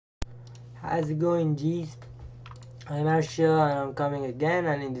How's it going, G's? I'm Arsha and I'm coming again,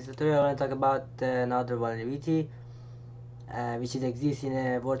 and in this tutorial I want to talk about another vulnerability which exists in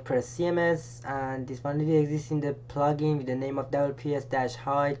a WordPress CMS, and this vulnerability exists in the plugin with the name of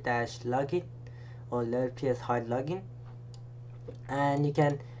wps-hide-login or wps-hide-login, and you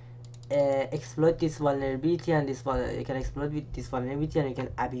can exploit this vulnerability, and you can exploit with this vulnerability, and you can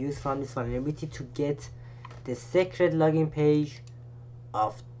abuse from this vulnerability to get the secret login page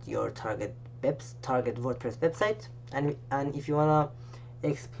of your target WordPress website. And if you wanna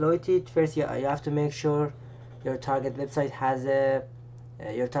exploit it, first you have to make sure your target website has a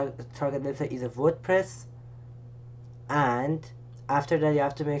target website is a WordPress, and after that you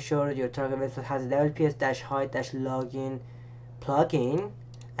have to make sure your target website has a wps-hide-login plugin,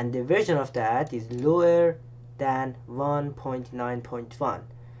 and the version of that is lower than 1.9.1.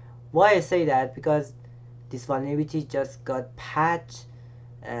 Why I say that? Because this vulnerability just got patched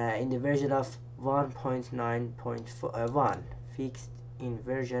in the version of 1.9.1, fixed in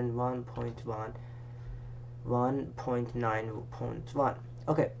version 1.9.1.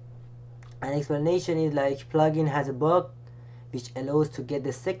 Okay, an explanation is like plugin has a bug which allows to get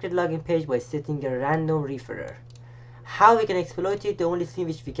the secret login page by setting a random referrer. How we can exploit it? The only thing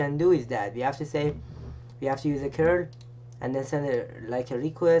which we can do is that we have to use a curl and then send a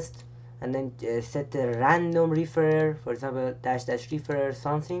request, and then set the random referrer, for example dash referrer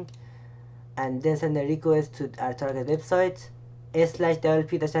something, and then send a request to our target website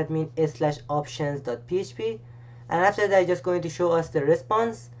 /wp-admin/options.php, and after that just going to show us the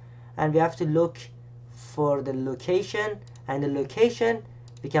response, and we have to look for the location, and the location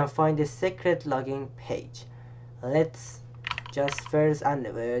we can find the secret login page. Let's just first, and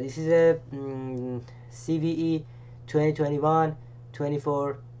this is a CVE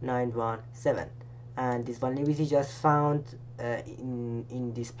 2021-24917, and this vulnerability just found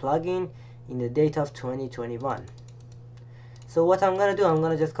in this plugin in the date of 2021. So what I'm gonna do, I'm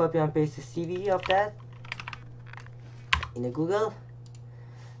gonna just copy and paste the CVE of that in the Google,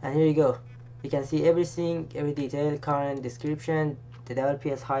 and here you go. You can see everything, every detail, current description. The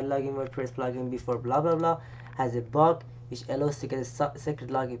wps-hide-login WordPress plugin before blah blah blah has a bug which allows to get a secret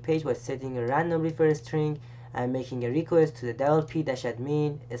login page by setting a random reference string and making a request to the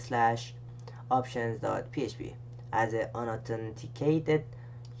wp-admin/options.php as an unauthenticated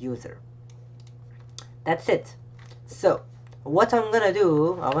user. That's it. So what I'm gonna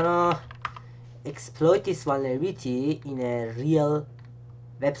do, I wanna exploit this vulnerability in a real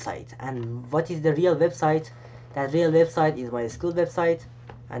website. And what is the real website? That real website is my school website,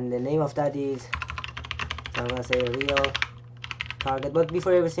 and the name of that is, so I'm gonna say real target. But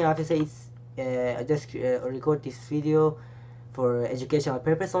before everything I have to say it's I just record this video for educational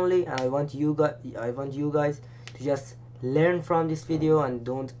purpose only, and I want you guys to just learn from this video and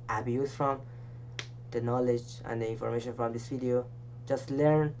don't abuse from the knowledge and the information from this video. Just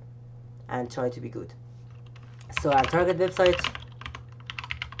learn and try to be good. So our target website,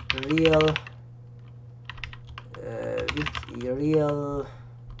 real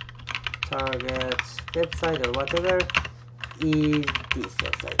target website or whatever, is this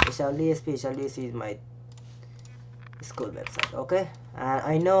website. HLDSP is my school website. Okay, and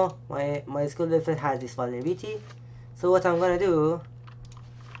I know my school website has this vulnerability, so what I'm gonna do,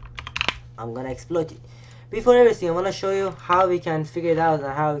 I'm gonna exploit it. Before everything, I want to show you how we can figure it out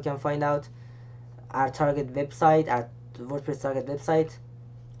and how we can find out our target website, our WordPress target website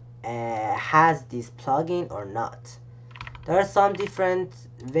has this plugin or not. There are some different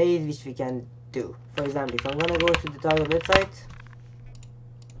ways which we can do. For example, if I'm gonna go to the target website,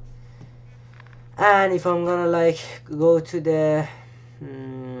 and if I'm gonna go to the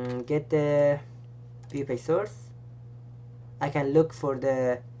get the view page source, I can look for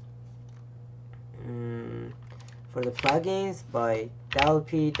the plugins by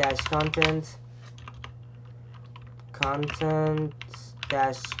wp-content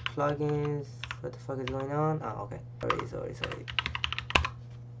plugins. What the fuck is going on? Oh, okay.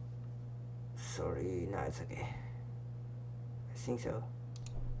 Sorry. No, it's okay. I think so.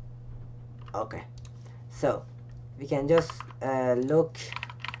 Okay. So we can just look.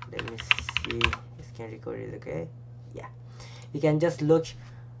 Let me see. This can record it. Okay. Yeah. We can just look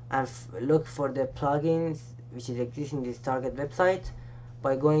and look for the plugins which is existing in this target website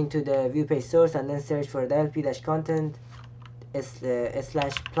by going to the view page source and then search for wp-content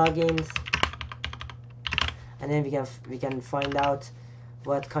 /plugins, and then we can find out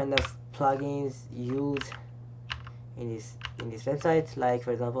what kind of plugins used in this website. Like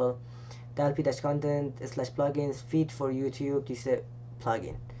for example, wp-content /plugins feed for YouTube. This is a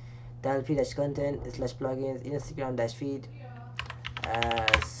plugin. wp-content /plugins Instagram -feed,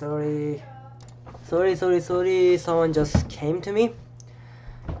 Sorry, someone just came to me.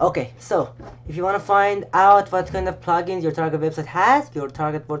 Okay, so if you want to find out what kind of plugins your target website has, your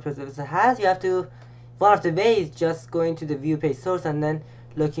target WordPress website has, you have to, one of the ways, just going to the view page source and then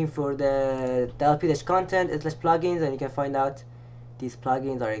looking for the lp-content/plugins, and you can find out these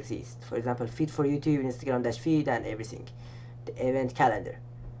plugins are exist. For example, feed for YouTube, Instagram feed, and everything, the event calendar.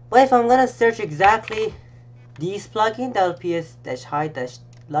 But if I'm gonna search exactly these plugin, the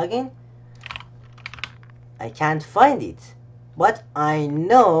wps-hide-login, I can't find it. But I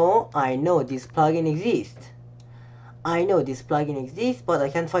know this plugin exists. I know this plugin exists, but I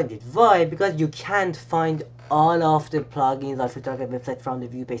can't find it. Why? Because you can't find all of the plugins of your target website from the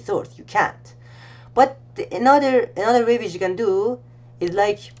view page source. You can't. But another way which you can do is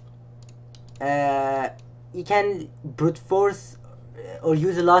like you can brute force or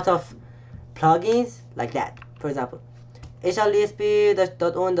use a lot of plugins like that. For example,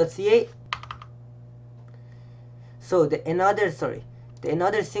 hldsp.on.ca. So the another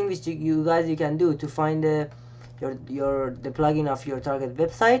thing which you guys can do to find the plugin of your target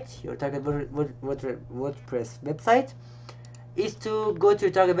website, your target WordPress website, is to go to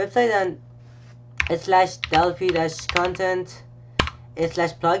your target website and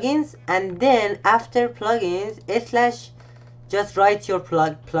 /lp-content/plugins, and then after plugins just write your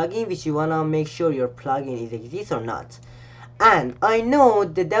plugin which you wanna make sure your plugin exists or not. And I know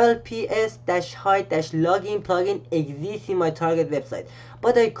the wps-hide-login plugin exists in my target website,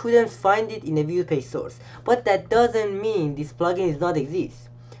 but I couldn't find it in a view page source. But that doesn't mean this plugin is not exist.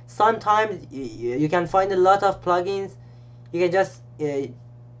 Sometimes you can find a lot of plugins. You can just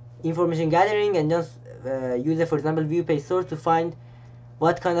information gathering and just use it, for example, view page source, to find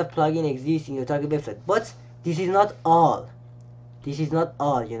what kind of plugin exists in your target website. But this is not all. This is not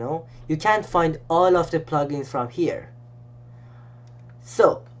all, you know. You can't find all of the plugins from here.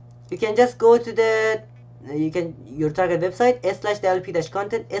 So you can just go to your target website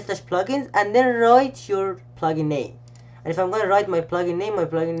 /lp-content/plugins, and then write your plugin name. And if I'm going to write my plugin name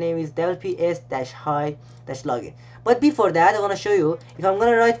is wps-hide-login. But before that, I want to show you, if I'm going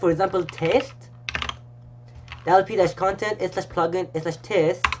to write, for example, test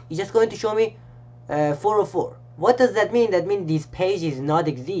lp-content/plugin/test, it's just going to show me 404. What does that mean? That means this page is not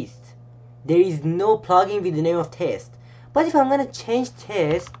exist. There is no plugin with the name of test. But if I'm gonna change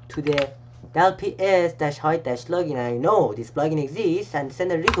test to the lps-hide-login, I know this plugin exists, and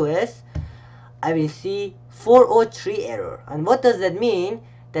send a request, I will see 403 error. And what does that mean?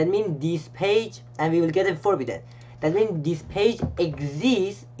 That means this page, and we will get a forbidden. That means this page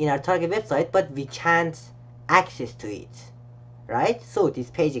exists in our target website, but we can't access to it, right? So this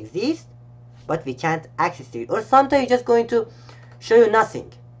page exists, but we can't access to it. Or sometimes it's just going to show you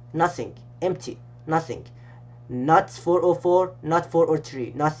nothing, empty, nothing. Not 404, not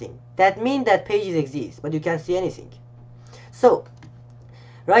 403, nothing. That means that pages exist, but you can't see anything. So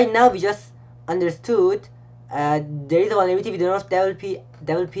right now we just understood there is a vulnerability with the name of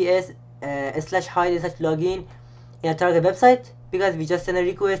wps-hide-login in a target website, because we just send a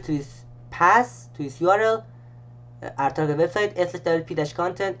request to his path, to his URL, our target website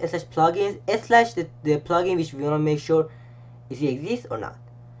 /lp-content/plugins/ the plugin which we want to make sure if it exists or not.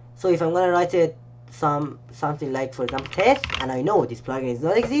 So if I'm gonna write it something like, for example, test, and I know this plugin is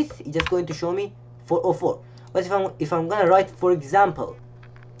not exist, it's just going to show me 404. But if I'm gonna write, for example,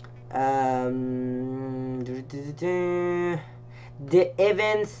 the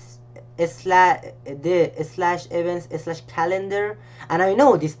events /events/calendar, and I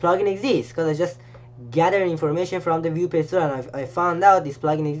know this plugin exists because I just gathered information from the view page store, and I found out this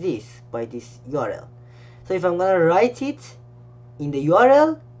plugin exists by this URL. So if I'm gonna write it in the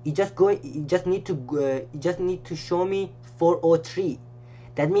URL, it just need to show me 403.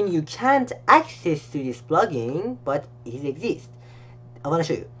 That means you can't access to this plugin, but it exists. I want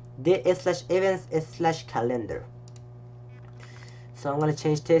to show you the /events/calendar. So I'm gonna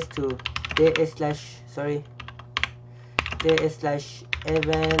change this to the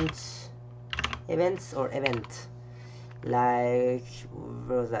events or event, like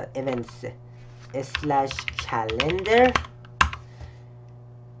what was that, events/calendar,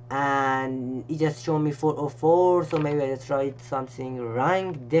 and it just showed me 404. So maybe I just write something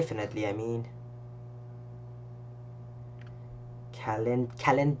wrong. Definitely, I mean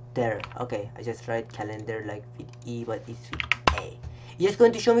calendar. Okay, I just write calendar like with E, but it's with A. It's just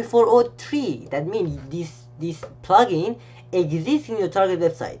going to show me 403. That means this plugin exists in your target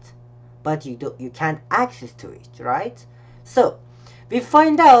website, but you can't access to it, right? So we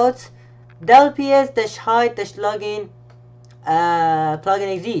find out the lps-hide-login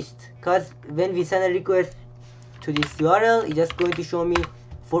plugin exists, because when we send a request to this URL, it's just going to show me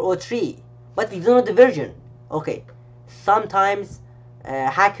 403, but we don't know the version. Okay, sometimes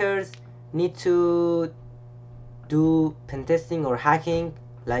hackers need to do pen testing or hacking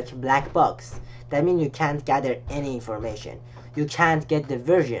like black box. That means you can't gather any information, you can't get the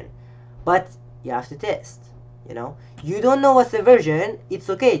version, but you have to test. You know, you don't know what's the version, it's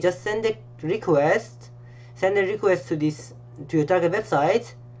okay, just send a request to this, to your target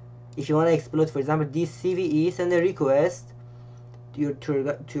website. If you want to exploit, for example, this CVE, send a request to your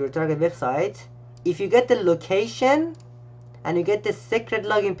target website. If you get the location and you get the secret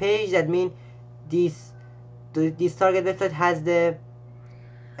login page, that means this target website has the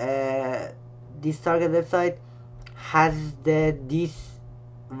this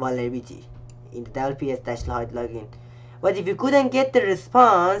vulnerability in the wps-hide-login. But if you couldn't get the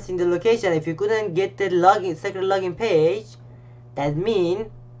response in the location, if you couldn't get the secret login page, that means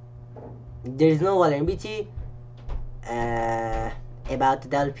there is no vulnerability about the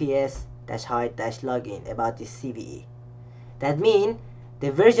wps-hide-login, about this CVE. That means the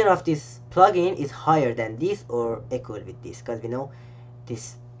version of this plugin is higher than this or equal with this, because we know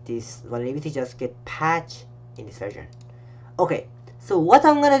this vulnerability just get patched in this version. Okay, so what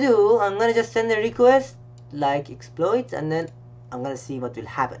I'm gonna do, I'm gonna just send a request like exploit, and then I'm gonna see what will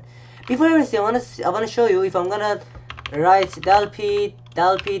happen. Before everything, I wanna show you if I'm gonna write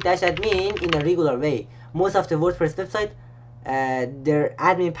wp-admin in a regular way. Most of the WordPress website, their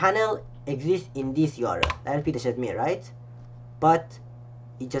admin panel exists in this URL, wp-admin, right? But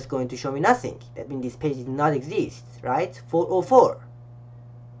it's just going to show me nothing. That means this page did not exist, right? 404.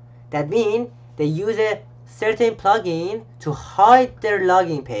 That means they use a certain plugin to hide their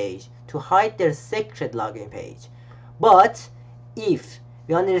login page, to hide their secret login page. But if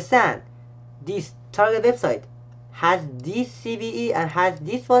we understand this target website has this CVE and has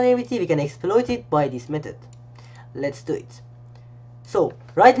this vulnerability, we can exploit it by this method. Let's do it. So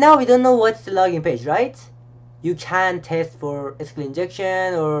right now we don't know what's the login page, right? You can test for SQL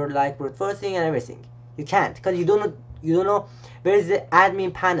injection or like brute forcing and everything. You can't, because you don't know where is the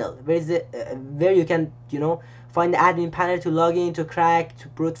admin panel, where is the where you can, you know, find the admin panel to log in, to crack, to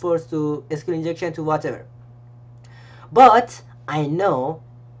brute force, to SQL injection, to whatever. But I know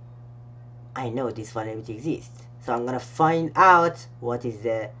this vulnerability exists, so I'm gonna find out what is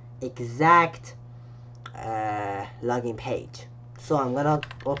the exact login page. So I'm gonna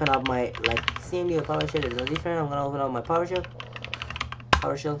open up my like CMD or PowerShell, there's no different. I'm gonna open up my PowerShell.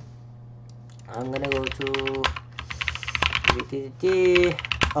 I'm gonna go to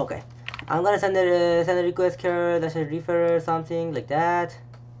okay. I'm gonna send a request here, that's a referrer, something like that.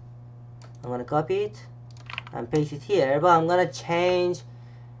 I'm gonna copy it and paste it here, but I'm gonna change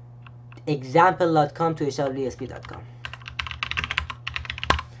example.com to hwdsp.com.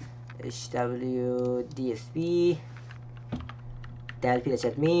 hwdsp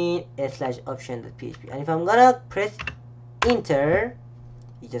wp-admin /option.php, and if I'm gonna press enter,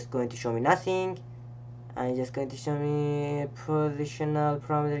 it's just going to show me nothing, and it's just going to show me positional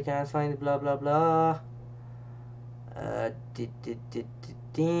parameter cannot find blah blah blah. Why?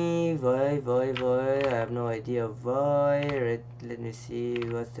 I have no idea why. Let me see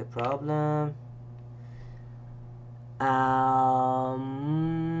what's the problem.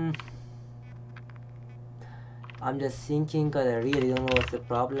 I'm just thinking because I really don't know what's the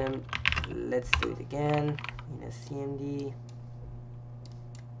problem. Let's do it again in a CMD.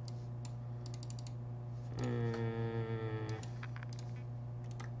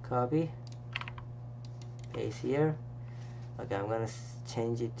 Copy, paste here. Okay, I'm gonna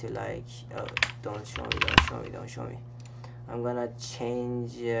change it to like, oh, don't show me. I'm gonna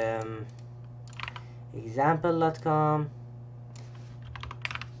change example.com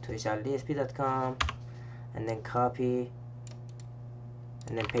to hwdsp.com, and then copy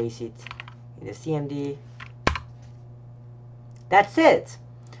and then paste it in the CMD. That's it.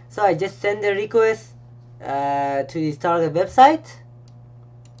 So I just send the request to this target website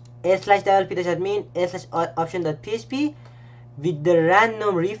 /wp-admin /option.php with the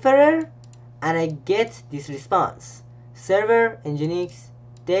random referrer, and I get this response: server, nginx,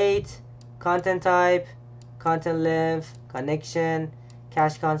 date, content type, content length, connection,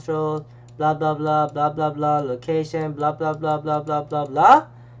 cache control, blah blah blah blah blah blah, location, blah blah blah blah blah blah blah.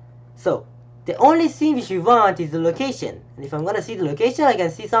 So the only thing which we want is the location, and if I'm gonna see the location, I can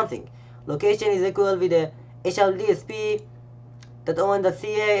see something. Location is equal with the hwdsp.on.ca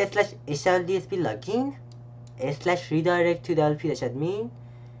 /hwdsp login /redirect to the wp-admin.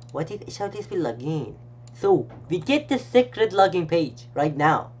 What is hwdsp login? So we get the secret login page right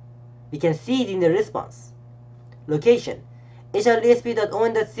now. We can see it in the response. Location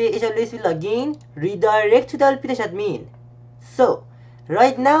hrsp.on.ca hrsp-login redirect to the wp-admin. So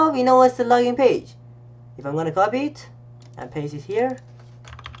right now we know what's the login page. If I'm gonna copy it and paste it here,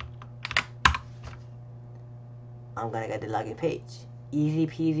 I'm gonna get the login page. Easy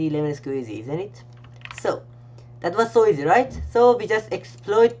peasy lemon squeezy, isn't it? So that was so easy, right? So we just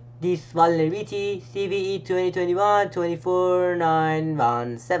exploit this vulnerability,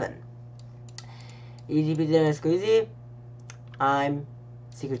 CVE-2021-24917. Easy peasy lemon squeezy. I'm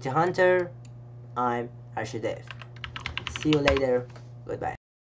Security Hunter. I'm Arshidev. See you later. Goodbye.